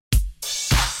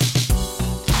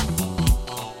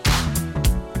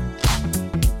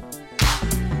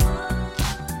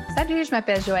Salut, je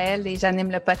m'appelle Joëlle et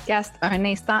j'anime le podcast Un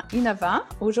instant innovant.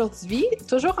 Aujourd'hui,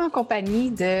 toujours en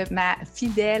compagnie de ma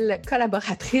fidèle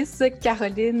collaboratrice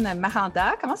Caroline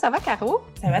Maranda. Comment ça va, Caro?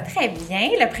 Ça va très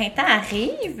bien. Le printemps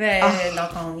arrive,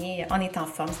 donc on est en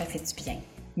forme, ça fait du bien.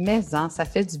 Mais ça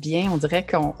fait du bien. On dirait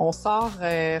qu'on sort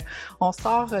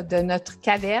de notre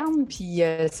caverne, puis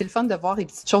c'est le fun de voir les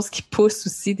petites choses qui poussent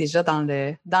aussi déjà dans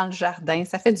le jardin.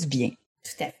 Ça fait du bien.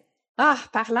 Tout à fait.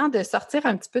 Parlant de sortir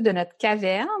un petit peu de notre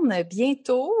caverne,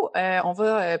 bientôt, on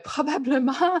va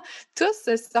probablement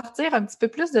tous sortir un petit peu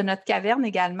plus de notre caverne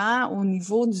également au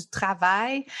niveau du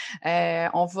travail.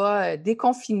 On va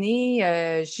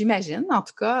déconfiner, j'imagine, en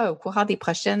tout cas, au courant des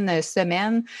prochaines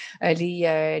semaines,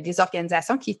 les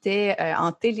organisations qui étaient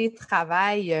en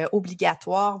télétravail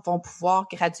obligatoire vont pouvoir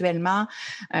graduellement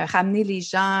ramener les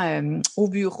gens au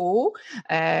bureau.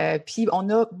 Puis, on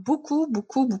a beaucoup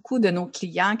de nos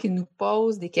clients qui nous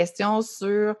posent des questions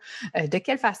sur de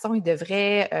quelle façon ils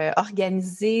devraient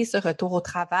organiser ce retour au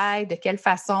travail, de quelle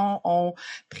façon on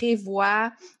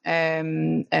prévoit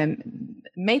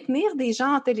maintenir des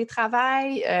gens en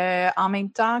télétravail en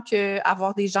même temps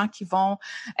qu'avoir des gens qui vont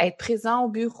être présents au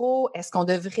bureau. Est-ce qu'on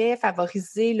devrait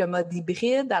favoriser le mode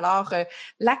hybride? Alors,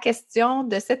 la question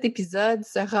de cet épisode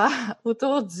sera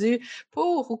autour du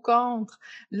pour ou contre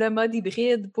le mode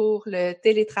hybride pour le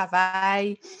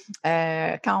télétravail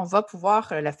quand on va pouvoir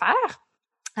le faire.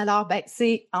 Alors,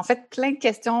 c'est en fait plein de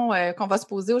questions qu'on va se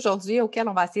poser aujourd'hui, auxquelles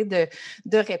on va essayer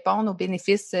de répondre au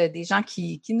bénéfice des gens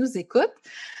qui nous écoutent.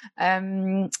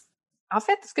 En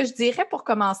fait, ce que je dirais pour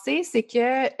commencer, c'est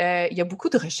que il y a beaucoup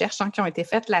de recherches qui ont été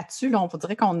faites là-dessus. Là, on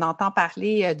dirait qu'on entend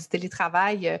parler du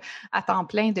télétravail à temps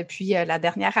plein depuis la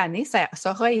dernière année. Ça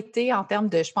aura été, en termes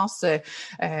de, je pense,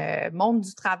 monde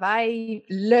du travail,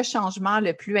 le changement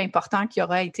le plus important qui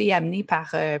aura été amené par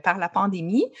la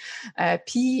pandémie.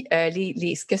 Puis,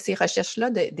 ce que ces recherches-là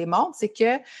démontrent, c'est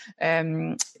que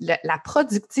la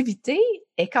productivité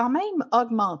est quand même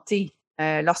augmentée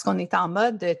lorsqu'on est en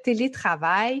mode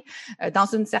télétravail dans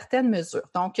une certaine mesure.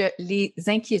 Donc, les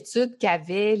inquiétudes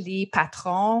qu'avaient les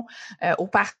patrons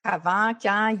auparavant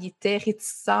quand ils étaient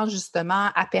réticents justement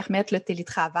à permettre le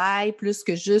télétravail plus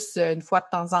que juste une fois de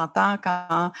temps en temps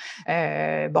quand,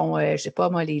 je sais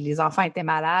pas moi, les enfants étaient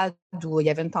malades où il y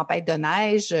avait une tempête de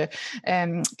neige,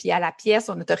 puis à la pièce,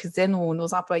 on autorisait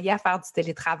nos employés à faire du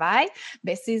télétravail.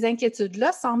 Bien, ces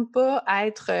inquiétudes-là semblent pas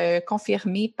être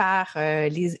confirmées par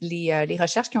les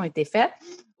recherches qui ont été faites.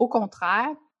 Au contraire,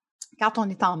 quand on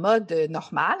est en mode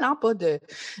normal, pas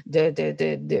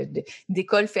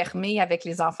d'école fermée avec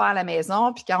les enfants à la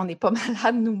maison, puis quand on n'est pas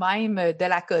malade nous-mêmes de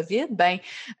la COVID,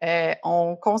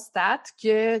 on constate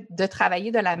que de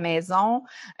travailler de la maison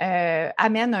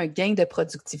amène un gain de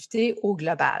productivité au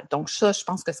global. Donc ça, je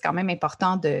pense que c'est quand même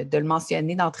important de le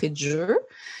mentionner d'entrée de jeu.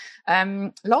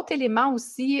 L'autre élément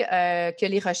aussi que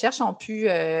les recherches ont pu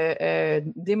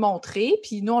démontrer,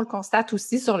 puis nous, on le constate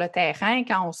aussi sur le terrain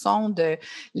quand on sonde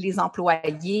les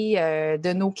employés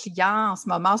de nos clients en ce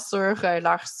moment sur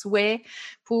leurs souhaits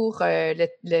pour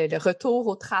le retour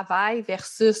au travail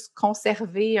versus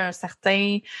conserver une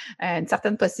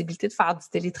certaine possibilité de faire du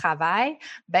télétravail,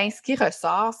 ce qui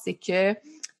ressort, c'est que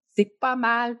c'est pas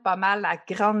mal la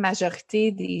grande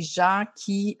majorité des gens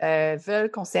qui veulent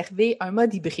conserver un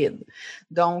mode hybride.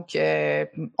 Donc,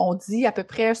 on dit à peu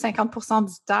près 50%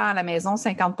 du temps à la maison,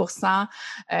 50%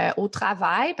 au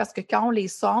travail, parce que quand on les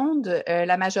sonde,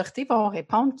 la majorité vont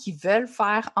répondre qu'ils veulent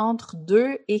faire entre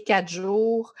 2 et 4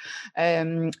 jours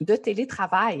de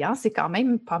télétravail. C'est quand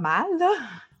même pas mal, là.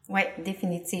 Oui,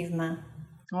 définitivement.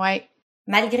 Oui.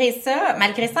 Malgré ça,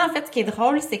 en fait, ce qui est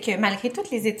drôle, c'est que malgré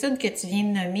toutes les études que tu viens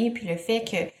de nommer, puis le fait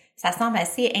que ça semble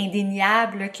assez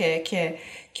indéniable qu'il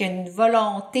y a une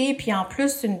volonté, puis en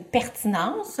plus une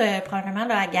pertinence, probablement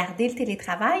là, à garder le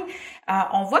télétravail,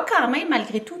 on voit quand même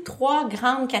malgré tout 3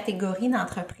 grandes catégories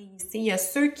d'entreprises. Il y a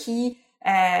ceux qui,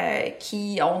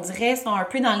 on dirait, sont un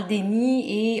peu dans le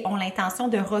déni et ont l'intention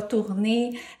de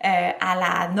retourner à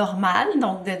la normale,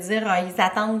 donc de dire ils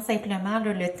attendent simplement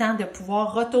là, le temps de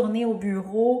pouvoir retourner au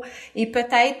bureau et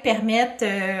peut-être permettre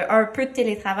un peu de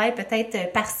télétravail,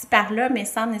 peut-être par-ci par-là, mais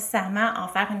sans nécessairement en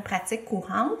faire une pratique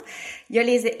courante. Il y a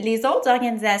les autres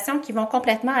organisations qui vont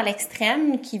complètement à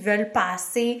l'extrême, qui veulent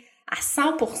passer à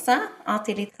 100% en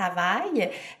télétravail,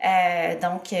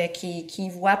 donc qui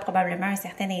voient probablement un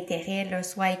certain intérêt, là,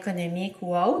 soit économique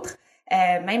ou autre.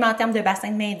 Même en termes de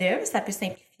bassin de main-d'œuvre, ça peut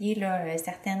simplifier là,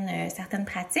 certaines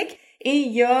pratiques. Et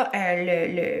il y a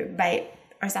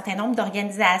un certain nombre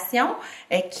d'organisations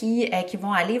qui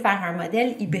vont aller vers un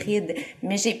modèle hybride.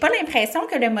 Mais j'ai pas l'impression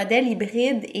que le modèle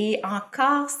hybride est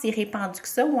encore si répandu que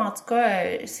ça, ou en tout cas,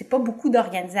 c'est pas beaucoup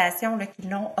d'organisations là, qui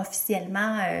l'ont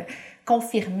officiellement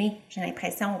confirmé, j'ai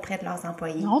l'impression, auprès de leurs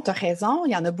employés. Non, tu as raison.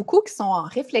 Il y en a beaucoup qui sont en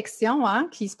réflexion,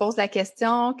 qui se posent la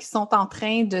question, qui sont en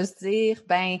train de se dire,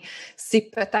 c'est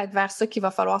peut-être vers ça qu'il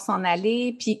va falloir s'en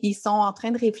aller. Puis ils sont en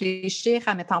train de réfléchir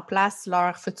à mettre en place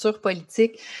leur future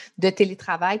politique de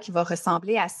télétravail qui va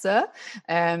ressembler à ça.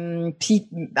 Puis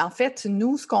en fait,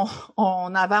 nous, ce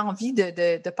qu'on avait envie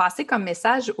de passer comme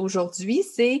message aujourd'hui,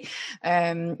 c'est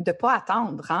de pas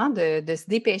attendre, de se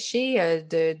dépêcher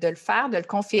de le faire, de le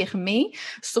confirmer.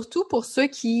 Surtout pour ceux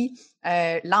qui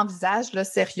l'envisagent là,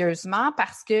 sérieusement,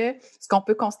 parce que ce qu'on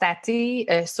peut constater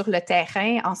sur le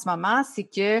terrain en ce moment, c'est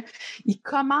que il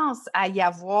commence à y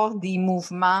avoir des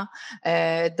mouvements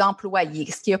d'employés.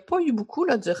 Ce qu'il n'y a pas eu beaucoup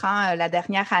là, durant la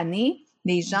dernière année.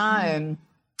 Les gens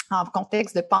en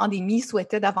contexte de pandémie,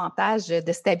 souhaitaient davantage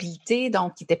de stabilité,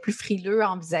 donc ils étaient plus frileux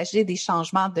à envisager des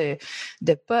changements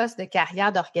de poste, de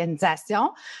carrière,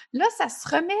 d'organisation. Là, ça se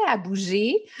remet à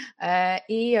bouger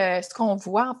et ce qu'on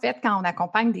voit en fait quand on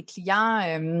accompagne des clients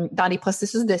dans les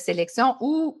processus de sélection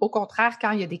ou au contraire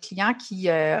quand il y a des clients qui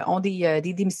ont des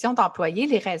démissions d'employés,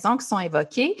 les raisons qui sont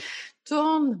évoquées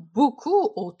tourne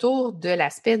beaucoup autour de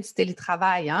l'aspect du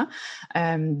télétravail.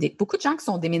 Beaucoup de gens qui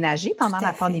sont déménagés pendant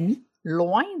la pandémie,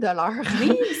 loin de leur,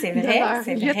 c'est vrai, de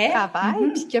leur lieu de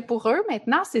travail, puis que pour eux,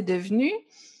 maintenant, c'est devenu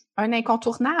un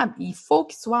incontournable. Il faut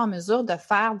qu'ils soient en mesure de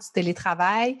faire du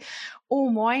télétravail au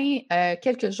moins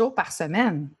quelques jours par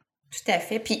semaine. Tout à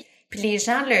fait. Puis les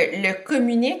gens le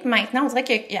communiquent maintenant. On dirait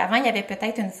qu'avant, il y avait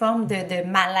peut-être une forme de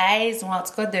malaise ou en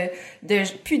tout cas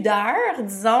de pudeur,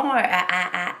 disons,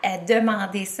 à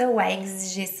demander ça ou à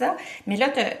exiger ça. Mais là,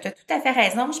 t'as tout à fait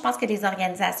raison. Je pense que les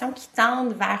organisations qui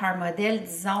tendent vers un modèle,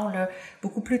 disons, là,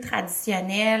 beaucoup plus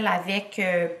traditionnel avec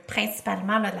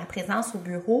principalement là, de la présence au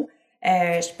bureau,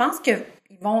 je pense que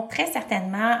ils vont très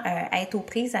certainement être aux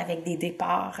prises avec des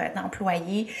départs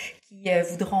d'employés qui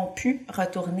voudront plus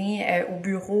retourner au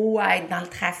bureau, à être dans le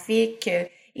trafic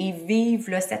et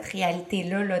vivre là, cette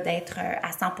réalité-là là, d'être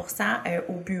à 100%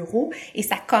 au bureau. Et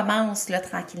ça commence là,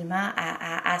 tranquillement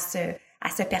à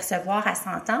se percevoir, à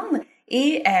s'entendre.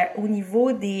 Et au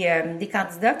niveau des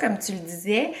candidats, comme tu le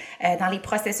disais, dans les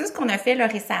processus qu'on a fait là,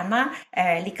 récemment,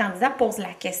 les candidats posent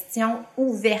la question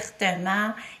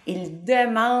ouvertement. Ils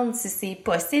demandent si c'est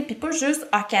possible, puis pas juste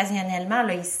occasionnellement.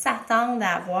 Là, ils s'attendent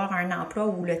à avoir un emploi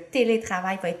où le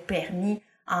télétravail va être permis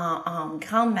en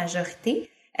grande majorité.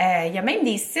 Il y a même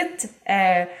des sites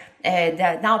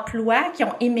d'emploi qui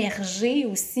ont émergé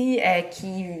aussi,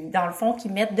 qui, dans le fond, qui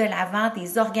mettent de l'avant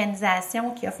des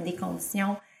organisations qui offrent des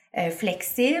conditions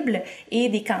flexibles et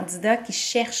des candidats qui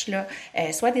cherchent là,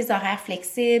 soit des horaires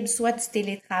flexibles, soit du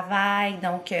télétravail.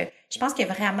 Donc, je pense qu'il y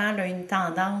a vraiment là, une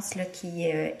tendance là, qui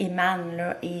émane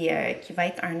là, et qui va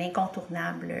être un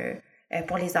incontournable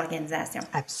pour les organisations.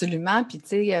 Absolument. Puis, tu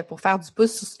sais, pour faire du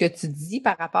pouce sur ce que tu dis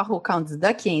par rapport aux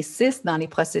candidats qui insistent dans les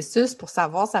processus pour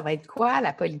savoir ça va être quoi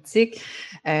la politique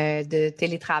de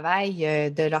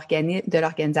télétravail de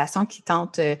l'organisation qui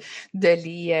tente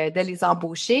de les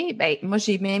embaucher, moi,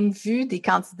 j'ai même vu des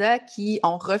candidats qui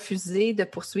ont refusé de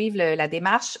poursuivre la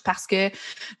démarche parce que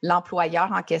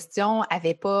l'employeur en question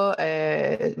avait pas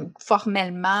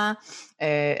formellement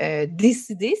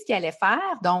décidé ce qu'il allait faire.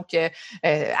 Donc,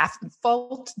 à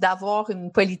faute d'avoir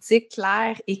une politique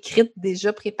claire, écrite,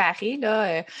 déjà préparée,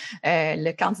 là,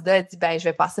 le candidat a dit, je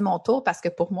vais passer mon tour parce que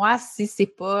pour moi, si c'est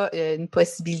pas une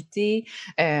possibilité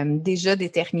déjà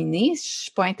déterminée, je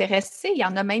suis pas intéressée. Il y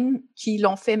en a même qui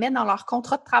l'ont fait mettre dans leur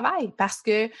contrat de travail parce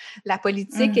que la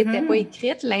politique était pas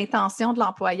écrite, l'intention de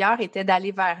l'employeur était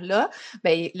d'aller vers là.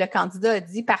 Le candidat a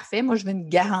dit, parfait, moi, je veux une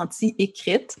garantie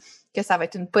écrite que ça va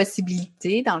être une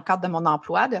possibilité dans le cadre de mon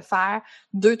emploi de faire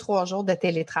 2-3 jours de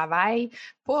télétravail,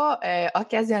 pas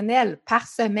occasionnel, par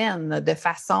semaine, de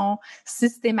façon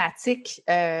systématique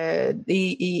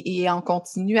et en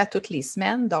continu à toutes les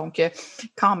semaines. Donc,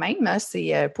 quand même,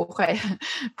 c'est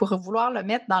pour vouloir le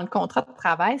mettre dans le contrat de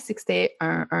travail, c'est que c'était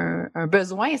un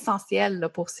besoin essentiel là,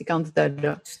 pour ces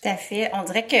candidats-là. Tout à fait. On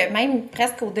dirait que même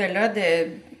presque au-delà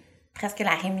de presque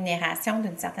la rémunération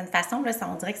d'une certaine façon, là,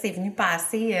 on dirait que c'est venu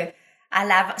passer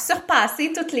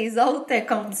surpasser toutes les autres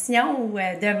conditions ou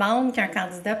demandes qu'un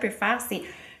candidat peut faire. C'est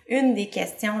une des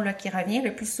questions là qui revient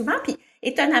le plus souvent. Puis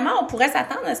étonnamment, on pourrait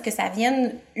s'attendre à ce que ça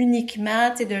vienne uniquement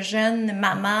de jeunes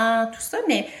mamans, tout ça,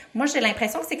 mais moi j'ai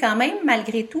l'impression que c'est quand même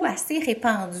malgré tout assez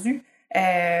répandu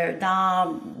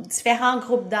dans différents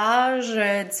groupes d'âge,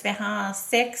 différents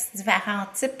sexes, différents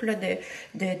types là,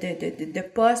 de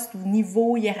postes ou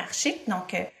niveaux hiérarchiques.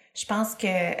 Donc, je pense que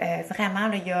vraiment,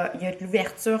 là, il y a de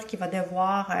l'ouverture qui va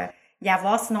devoir y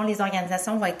avoir, sinon les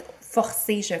organisations vont être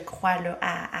forcées, je crois, là,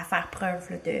 à faire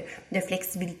preuve là, de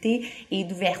flexibilité et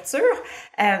d'ouverture.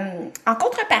 En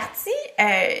contrepartie,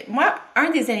 moi, un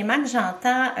des éléments que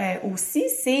j'entends aussi,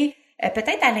 c'est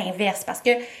peut-être à l'inverse, parce que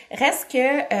reste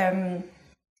que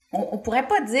on pourrait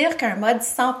pas dire qu'un mode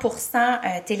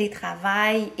 100%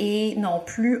 télétravail est non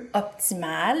plus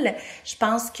optimal. Je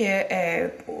pense que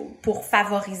pour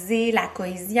favoriser la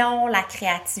cohésion, la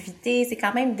créativité, c'est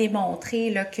quand même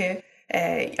démontré là que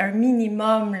un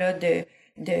minimum là de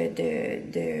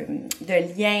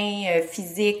liens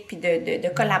physiques puis de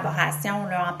collaboration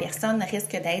là en personne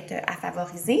risque d'être à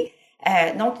favoriser.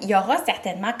 Donc, il y aura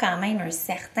certainement quand même un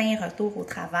certain retour au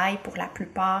travail pour la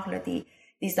plupart là,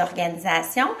 des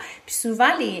organisations. Puis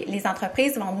souvent, les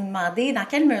entreprises vont nous demander dans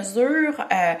quelle mesure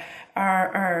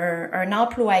un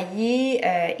employé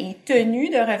est tenu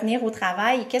de revenir au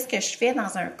travail et qu'est-ce que je fais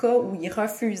dans un cas où il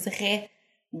refuserait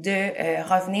de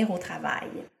revenir au travail.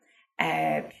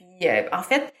 En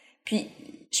fait,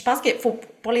 je pense que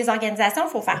pour les organisations, il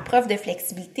faut faire preuve de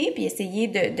flexibilité puis essayer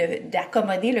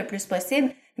d'accommoder le plus possible.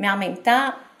 Mais en même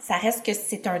temps, ça reste que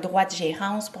c'est un droit de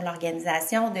gérance pour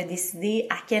l'organisation de décider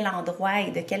à quel endroit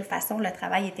et de quelle façon le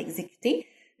travail est exécuté.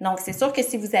 Donc, c'est sûr que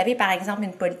si vous avez, par exemple,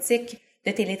 une politique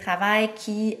de télétravail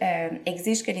qui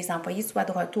exige que les employés soient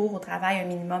de retour au travail un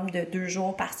minimum de 2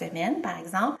 jours par semaine, par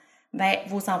exemple, ben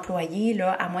vos employés,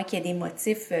 là, à moins qu'il y ait des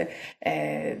motifs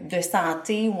de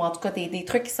santé ou en tout cas des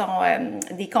trucs qui sont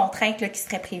des contraintes là, qui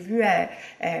seraient prévues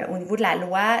au niveau de la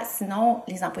loi, sinon,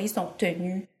 les employés sont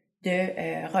tenus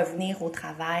de revenir au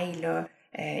travail là,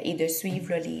 et de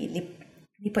suivre là,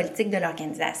 les politiques de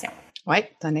l'organisation. Oui,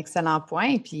 c'est un excellent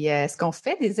point. Puis, est-ce qu'on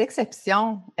fait des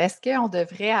exceptions? Est-ce qu'on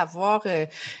devrait avoir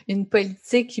une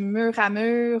politique mur à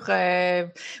mur,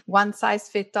 one size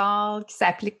fit all, qui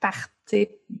s'applique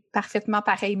parfaitement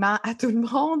pareillement à tout le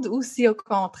monde, ou si au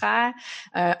contraire,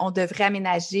 on devrait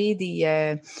aménager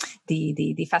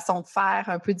des façons de faire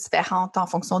un peu différentes en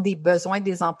fonction des besoins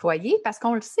des employés, parce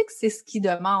qu'on le sait que c'est ce qu'ils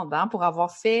demandent, hein, pour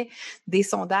avoir fait des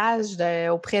sondages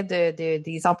auprès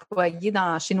des employés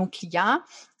chez nos clients.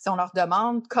 Si on leur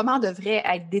demande comment devraient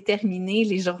être déterminées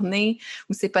les journées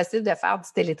où c'est possible de faire du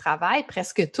télétravail,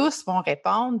 presque tous vont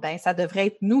répondre, ben ça devrait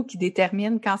être nous qui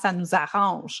déterminent quand ça nous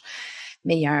arrange.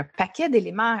 Mais il y a un paquet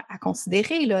d'éléments à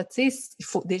considérer, là. Tu sais,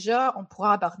 on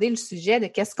pourra aborder le sujet de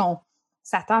qu'est-ce qu'on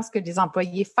s'attend à ce que les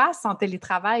employés fassent en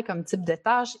télétravail comme type de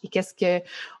tâche et qu'est-ce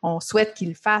qu'on souhaite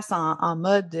qu'ils fassent en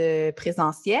mode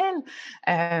présentiel.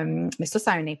 Mais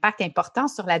ça a un impact important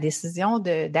sur la décision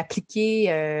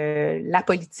d'appliquer la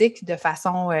politique de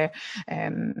façon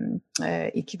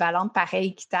équivalente, pareille,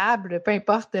 équitable, peu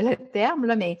importe le terme,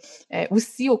 là, mais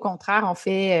aussi, au contraire, on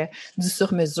fait du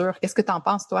sur-mesure. Qu'est-ce que tu en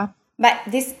penses, toi? Ben,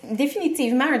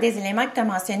 définitivement, un des éléments que tu as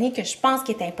mentionné que je pense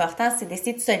qui est important, c'est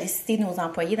d'essayer de solliciter nos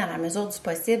employés dans la mesure du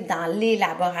possible dans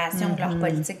l'élaboration de leur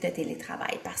politique de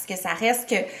télétravail. Parce que ça reste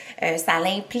que ça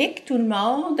l'implique tout le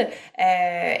monde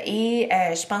et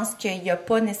je pense qu'il n'y a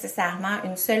pas nécessairement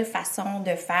une seule façon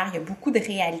de faire. Il y a beaucoup de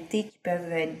réalités qui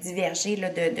peuvent diverger là,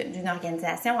 d'une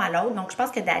organisation à l'autre. Donc, je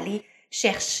pense que d'aller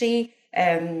chercher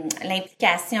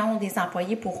l'implication des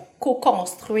employés pour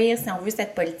co-construire, si on veut,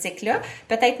 cette politique-là.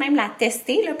 Peut-être même la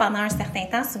tester là, pendant un certain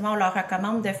temps. Souvent, on leur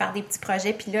recommande de faire des petits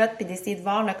projets pilotes puis d'essayer de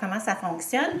voir là, comment ça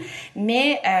fonctionne.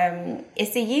 Mais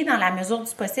essayer, dans la mesure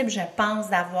du possible, je pense,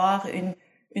 d'avoir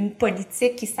une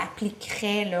politique qui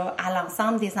s'appliquerait là, à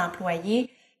l'ensemble des employés.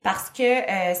 Parce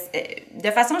que, de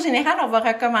façon générale, on va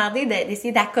recommander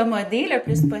d'essayer d'accommoder le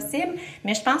plus possible,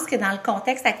 mais je pense que dans le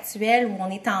contexte actuel où on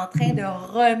est en train de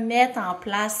remettre en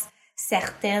place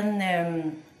certaines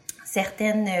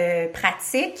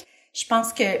pratiques, je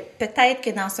pense que peut-être que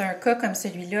dans un cas comme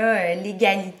celui-là,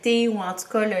 l'égalité ou en tout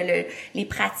cas les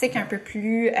pratiques un peu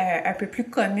plus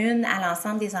communes à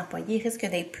l'ensemble des employés risquent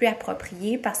d'être plus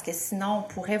appropriées parce que sinon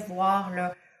on pourrait voir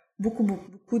là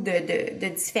beaucoup de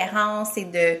différences et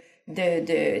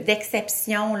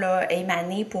d'exceptions là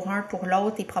émanées pour un pour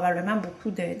l'autre et probablement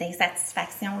beaucoup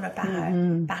d'insatisfaction là par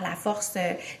la force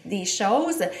des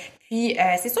choses. Puis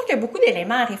c'est sûr qu'il y a beaucoup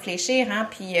d'éléments à réfléchir, hein.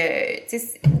 Puis tu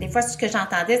sais, des fois ce que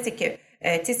j'entendais c'est que tu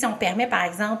sais, si on permet, par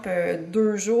exemple,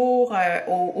 2 jours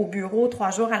au bureau, 3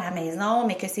 jours à la maison,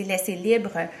 mais que c'est laissé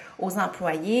libre aux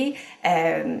employés,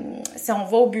 si on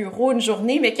va au bureau une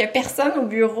journée, mais qu'il n'y a personne au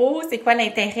bureau, c'est quoi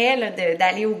l'intérêt là,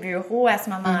 d'aller au bureau à ce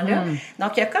moment-là?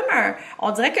 Donc, il y a comme on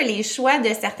dirait que les choix de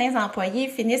certains employés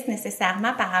finissent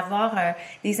nécessairement par avoir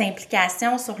des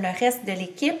implications sur le reste de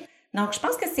l'équipe. Donc, je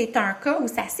pense que c'est un cas où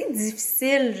c'est assez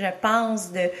difficile, je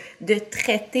pense, de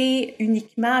traiter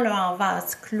uniquement là, en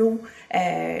vase clos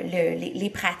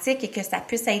les pratiques et que ça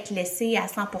puisse être laissé à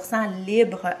 100%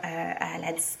 libre à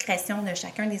la discrétion de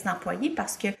chacun des employés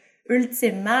parce que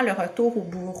ultimement, le retour au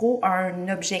bureau a un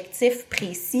objectif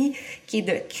précis qui est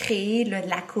de créer là, de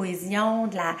la cohésion,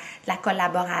 de la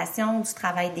collaboration, du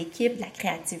travail d'équipe, de la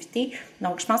créativité.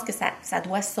 Donc, je pense que ça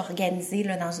doit s'organiser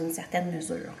là, dans une certaine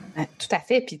mesure. Tout à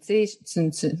fait. Puis, tu sais,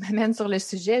 tu m'amènes sur le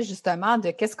sujet justement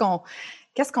de qu'est-ce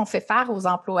qu'on fait faire aux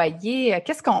employés?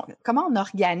 Comment on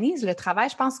organise le travail?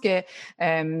 Je pense que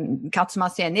quand tu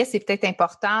mentionnais, c'est peut-être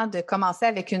important de commencer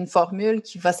avec une formule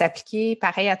qui va s'appliquer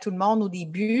pareil à tout le monde au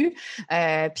début.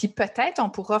 Puis peut-être on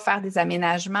pourra faire des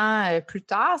aménagements plus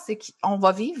tard. C'est qu'on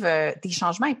va vivre des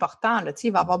changements importants. Là. Tu sais,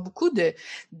 il va y avoir beaucoup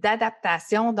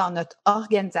d'adaptations dans notre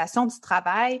organisation du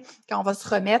travail quand on va se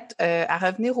remettre à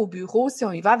revenir au bureau si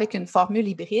on y va avec une formule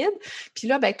hybride. Puis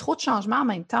là, ben, trop de changements en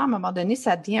même temps, à un moment donné,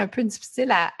 ça devient un peu difficile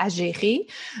à gérer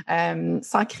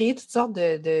sans créer toutes sortes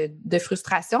de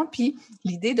frustrations. Puis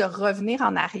l'idée de revenir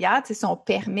en arrière, si on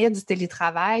permet du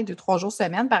télétravail 2-3 jours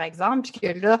semaine, par exemple, puis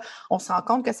que là, on se rend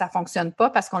compte que ça fonctionne pas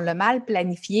parce qu'on l'a mal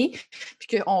planifié,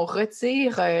 puis qu'on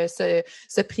retire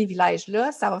ce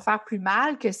privilège-là, ça va faire plus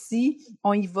mal que si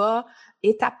on y va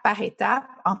étape par étape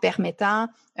en permettant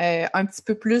un petit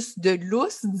peu plus de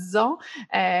lousse, disons,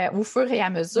 au fur et à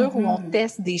mesure où on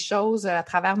teste des choses à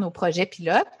travers nos projets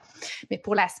pilotes. Mais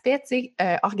pour l'aspect, tu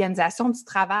sais, organisation du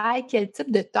travail, quel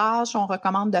type de tâches on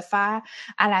recommande de faire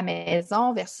à la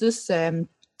maison versus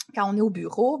quand on est au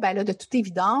bureau, ben là, de toute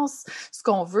évidence, ce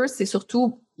qu'on veut, c'est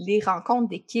surtout les rencontres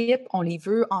d'équipe, on les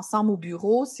veut ensemble au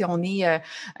bureau si on est,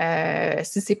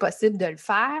 si c'est possible de le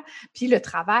faire. Puis le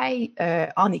travail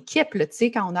en équipe, là, tu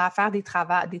sais, quand on a à faire des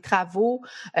travaux,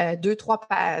 deux, trois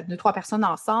personnes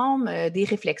ensemble, des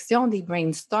réflexions, des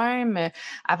brainstorms,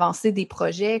 avancer des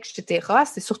projets, etc.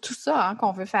 C'est surtout ça hein,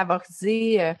 qu'on veut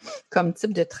favoriser comme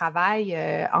type de travail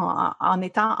en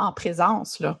étant en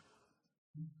présence, là.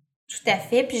 Tout à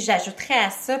fait. Puis j'ajouterais à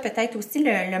ça peut-être aussi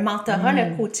le mentorat,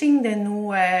 le coaching de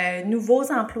nos nouveaux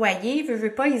employés.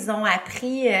 Veux pas, ils ont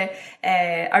appris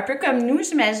un peu comme nous,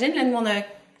 j'imagine. Là, nous, on a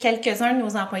quelques-uns de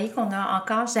nos employés qu'on n'a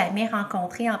encore jamais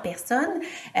rencontrés en personne.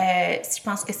 Je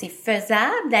pense que c'est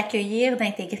faisable d'accueillir,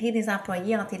 d'intégrer des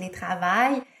employés en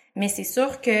télétravail, mais c'est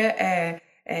sûr que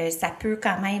ça peut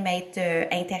quand même être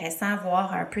intéressant,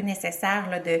 voire un peu nécessaire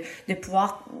là, de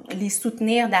pouvoir les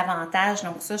soutenir davantage.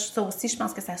 Donc ça aussi, je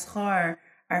pense que ça sera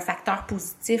un facteur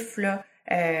positif là,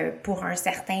 pour un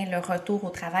certain le retour au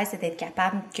travail, c'est d'être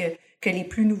capable que les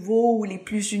plus nouveaux ou les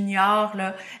plus juniors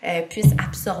là, puissent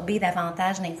absorber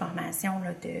davantage d'informations là,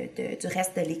 du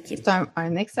reste de l'équipe. C'est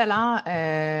un excellent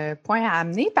point à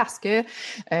amener parce que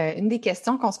une des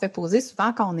questions qu'on se fait poser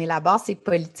souvent quand on élabore ces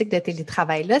politiques de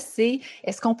télétravail-là, c'est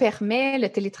est-ce qu'on permet le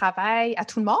télétravail à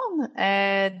tout le monde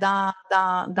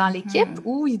dans l'équipe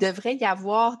ou il devrait y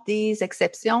avoir des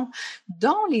exceptions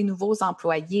dont les nouveaux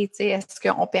employés? Tu sais, est-ce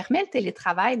qu'on permet le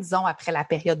télétravail, disons, après la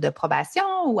période de probation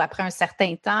ou après un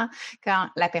certain temps quand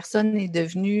la personne est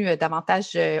devenue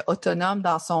davantage autonome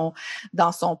dans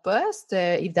son poste.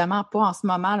 Évidemment, pas en ce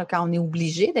moment là, quand on est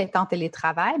obligé d'être en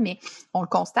télétravail, mais on le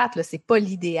constate, là, c'est pas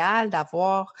l'idéal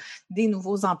d'avoir des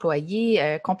nouveaux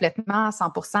employés complètement à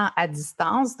 100% à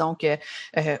distance. Donc,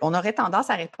 on aurait tendance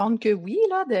à répondre que oui,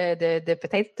 là, de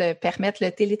peut-être permettre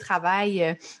le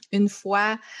télétravail une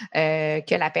fois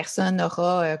que la personne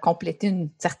aura complété une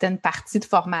certaine partie de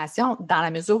formation, dans la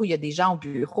mesure où il y a des gens au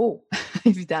bureau,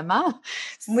 évidemment.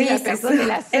 Si oui, la personne est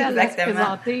la seule exactement. à se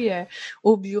présenter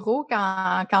au bureau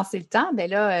quand c'est le temps, ben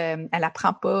là, elle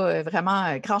n'apprend pas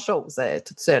vraiment grand-chose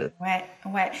toute seule.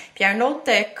 Ouais. Puis un autre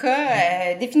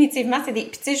cas, définitivement, c'est des...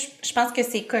 Puis tu sais, je pense que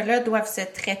ces cas-là doivent se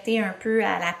traiter un peu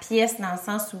à la pièce dans le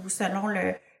sens où selon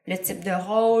le type de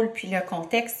rôle puis le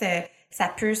contexte, ça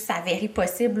peut s'avérer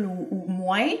possible ou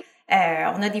moins.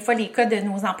 On a des fois les cas de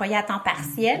nos employés à temps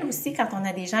partiel aussi, quand on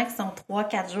a des gens qui sont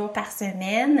 3-4 jours par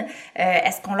semaine.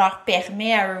 Est-ce qu'on leur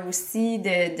permet à eux aussi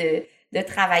de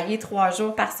travailler 3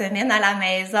 jours par semaine à la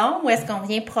maison ou est-ce qu'on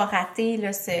vient prorater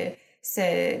là,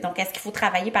 donc, est-ce qu'il faut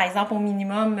travailler, par exemple, au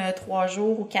minimum 3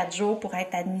 jours ou 4 jours pour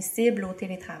être admissible au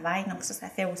télétravail? Donc, ça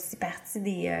fait aussi partie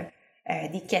des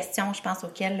questions, je pense,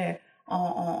 auxquelles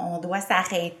on doit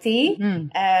s'arrêter.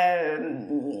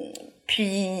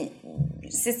 Puis,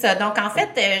 c'est ça. Donc, en fait,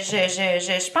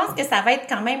 je pense que ça va être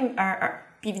quand même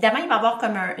puis évidemment, il va y avoir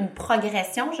comme une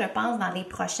progression, je pense, dans les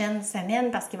prochaines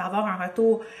semaines parce qu'il va y avoir un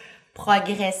retour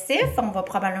progressif. On va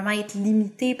probablement être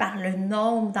limité par le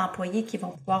nombre d'employés qui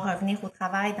vont pouvoir revenir au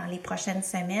travail dans les prochaines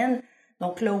semaines.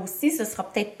 Donc là aussi, ce sera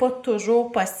peut-être pas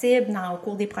toujours possible au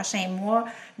cours des prochains mois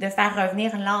de faire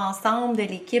revenir l'ensemble de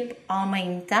l'équipe en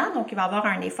même temps. Donc, il va y avoir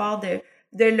un effort de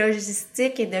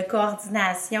logistique et de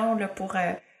coordination là, pour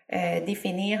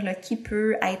définir là, qui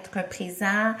peut être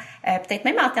présent. Peut-être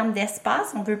même en termes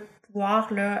d'espace, on veut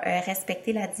pouvoir là,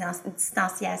 respecter la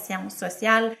distanciation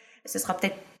sociale. Ce sera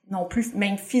peut-être non plus,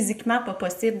 même physiquement, pas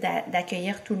possible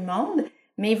d'accueillir tout le monde.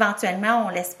 Mais éventuellement, on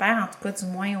l'espère, en tout cas du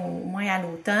moins au moins à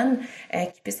l'automne,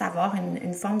 qu'il puisse avoir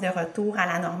une forme de retour à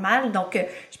la normale. Donc,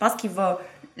 je pense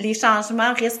les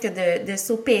changements risquent de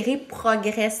s'opérer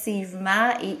progressivement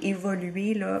et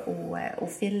évoluer là, au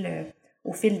fil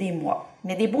des mois.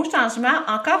 Mais des beaux changements,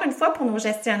 encore une fois, pour nos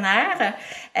gestionnaires,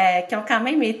 qui ont quand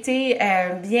même été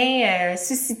bien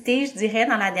suscités, je dirais,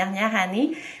 dans la dernière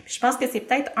année. Puis je pense que c'est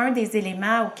peut-être un des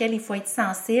éléments auxquels il faut être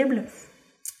sensible.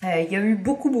 Il y a eu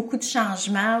beaucoup de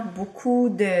changements, beaucoup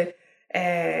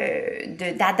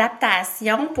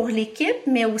d'adaptation pour l'équipe,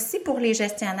 mais aussi pour les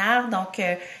gestionnaires. Donc,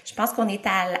 je pense qu'on est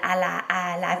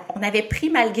on avait pris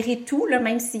malgré tout, là,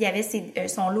 même s'il y avait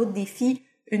son lot de défis,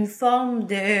 une forme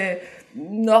de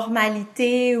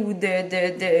normalité ou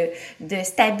de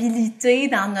stabilité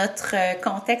dans notre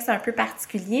contexte un peu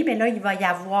particulier. Mais là, il va y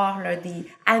avoir là,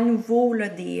 à nouveau là,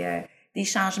 des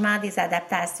changements, des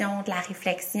adaptations, de la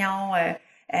réflexion.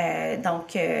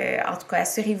 Donc, en tout cas,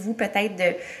 assurez-vous peut-être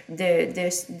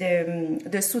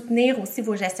de soutenir aussi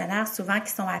vos gestionnaires souvent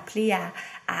qui sont appelés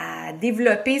à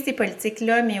développer ces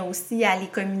politiques-là, mais aussi à les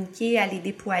communiquer, à les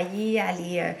déployer, à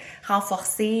les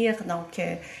renforcer. Donc,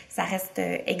 ça reste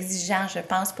exigeant, je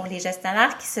pense, pour les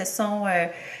gestionnaires qui se sont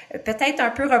peut-être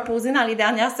un peu reposés dans les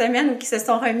dernières semaines ou qui se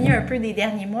sont remis un peu des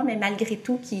derniers mois, mais malgré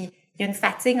tout, il y a une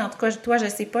fatigue, en tout cas, toi, je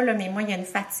sais pas, là, mais moi, il y a une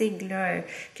fatigue là,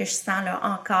 que je sens là,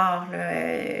 encore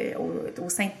là, au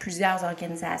sein de plusieurs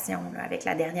organisations là, avec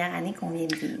la dernière année qu'on vient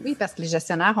de vivre. Oui, parce que les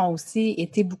gestionnaires ont aussi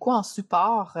été beaucoup en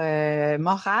support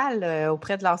moral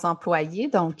auprès de leurs employés.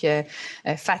 Donc,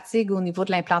 fatigue au niveau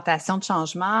de l'implantation de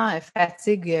changements,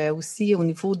 fatigue aussi au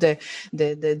niveau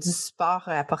du support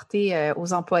apporté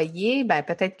aux employés. Ben,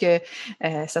 peut-être que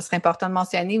ça serait important de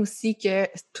mentionner aussi que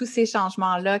tous ces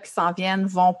changements-là qui s'en viennent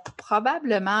vont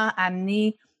probablement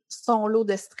amener son lot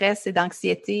de stress et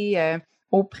d'anxiété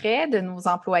auprès de nos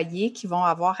employés qui vont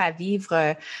avoir à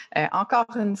vivre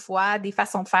encore une fois des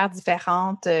façons de faire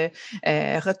différentes,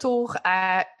 retour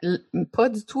à pas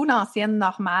du tout l'ancienne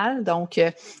normale, donc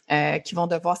qui vont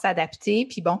devoir s'adapter.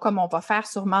 Puis bon, comme on va faire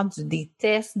sûrement des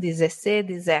tests, des essais,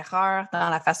 des erreurs dans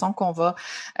la façon qu'on va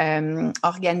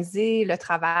organiser le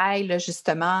travail, là,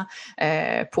 justement,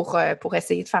 pour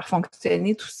essayer de faire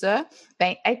fonctionner tout ça,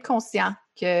 ben être conscient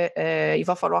qu'il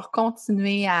va falloir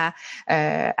continuer à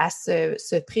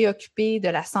se préoccuper de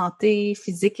la santé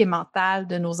physique et mentale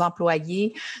de nos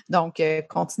employés. Donc,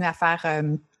 continuer à faire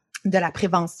de la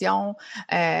prévention,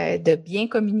 de bien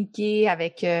communiquer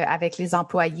avec les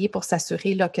employés pour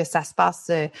s'assurer là que ça se passe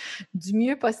du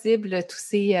mieux possible tous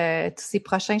ces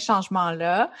prochains changements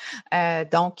là.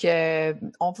 Donc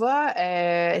on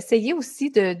va essayer aussi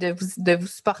de vous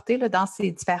supporter là dans ces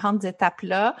différentes étapes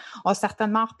là. On va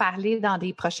certainement en reparler dans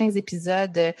des prochains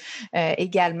épisodes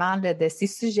également là, de ces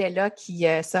sujets là qui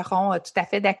seront tout à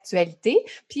fait d'actualité,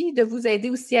 puis de vous aider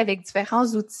aussi avec différents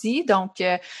outils. Donc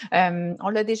on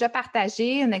l'a déjà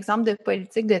partagé, un exemple de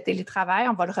politique de télétravail.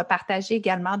 On va le repartager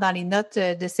également dans les notes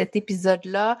de cet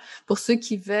épisode-là pour ceux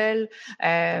qui veulent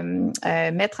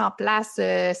mettre en place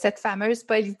cette fameuse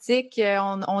politique.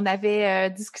 On avait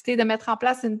discuté de mettre en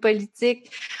place une politique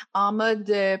en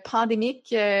mode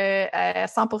pandémique,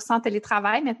 100%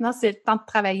 télétravail. Maintenant, c'est le temps de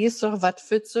travailler sur votre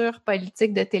future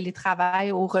politique de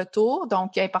télétravail au retour.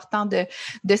 Donc, important de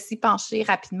s'y pencher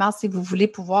rapidement si vous voulez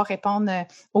pouvoir répondre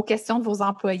aux questions de vos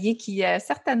employés qui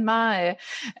certainement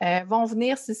vont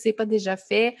venir, si ce n'est pas déjà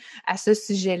fait, à ce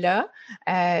sujet-là.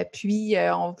 Puis,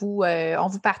 on vous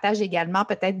partage également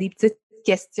peut-être des petites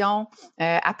questions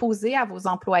à poser à vos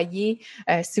employés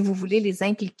si vous voulez les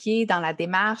impliquer dans la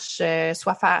démarche,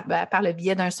 soit par le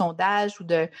biais d'un sondage ou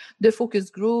de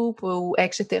focus group ou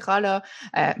etc. là,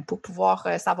 pour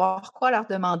pouvoir savoir quoi leur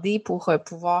demander pour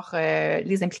pouvoir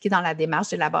les impliquer dans la démarche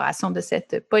d'élaboration de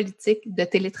cette politique de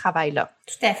télétravail-là.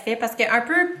 Tout à fait, parce que un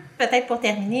peu, peut-être pour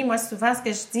terminer, moi souvent ce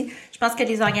que je dis, je pense que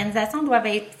les organisations doivent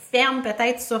être fermes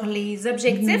peut-être sur les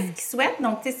objectifs qu'ils souhaitent.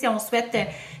 Donc, tu sais, si on souhaite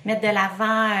mettre de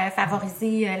l'avant,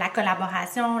 favoriser la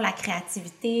collaboration, la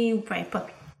créativité ou peu importe.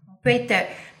 peut être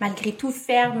malgré tout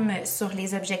ferme sur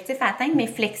les objectifs à atteindre, mais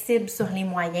flexible sur les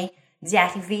moyens d'y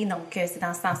arriver. Donc, c'est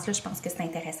dans ce sens-là, je pense que c'est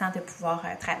intéressant de pouvoir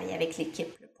travailler avec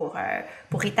l'équipe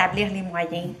pour établir les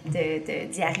moyens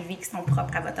d'y arriver qui sont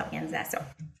propres à votre organisation.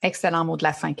 Excellent mot de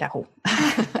la fin, Caro.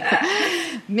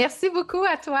 Merci beaucoup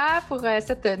à toi pour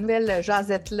cette nouvelle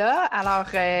jasette-là. Alors,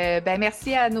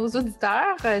 merci à nos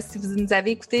auditeurs. Si vous nous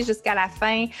avez écoutés jusqu'à la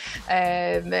fin,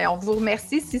 on vous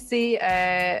remercie. Si c'est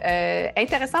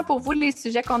intéressant pour vous, les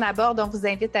sujets qu'on aborde, on vous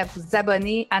invite à vous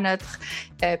abonner à notre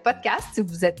podcast si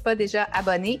vous n'êtes pas déjà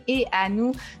abonné et à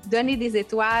nous donner des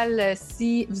étoiles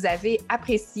si vous avez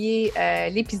apprécié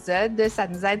l'épisode. Ça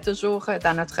nous aide toujours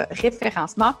dans notre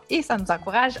référencement et ça nous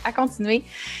encourage à continuer.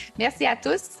 Merci à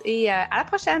tous et à la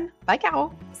prochaine. Bye,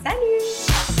 Caro. Salut!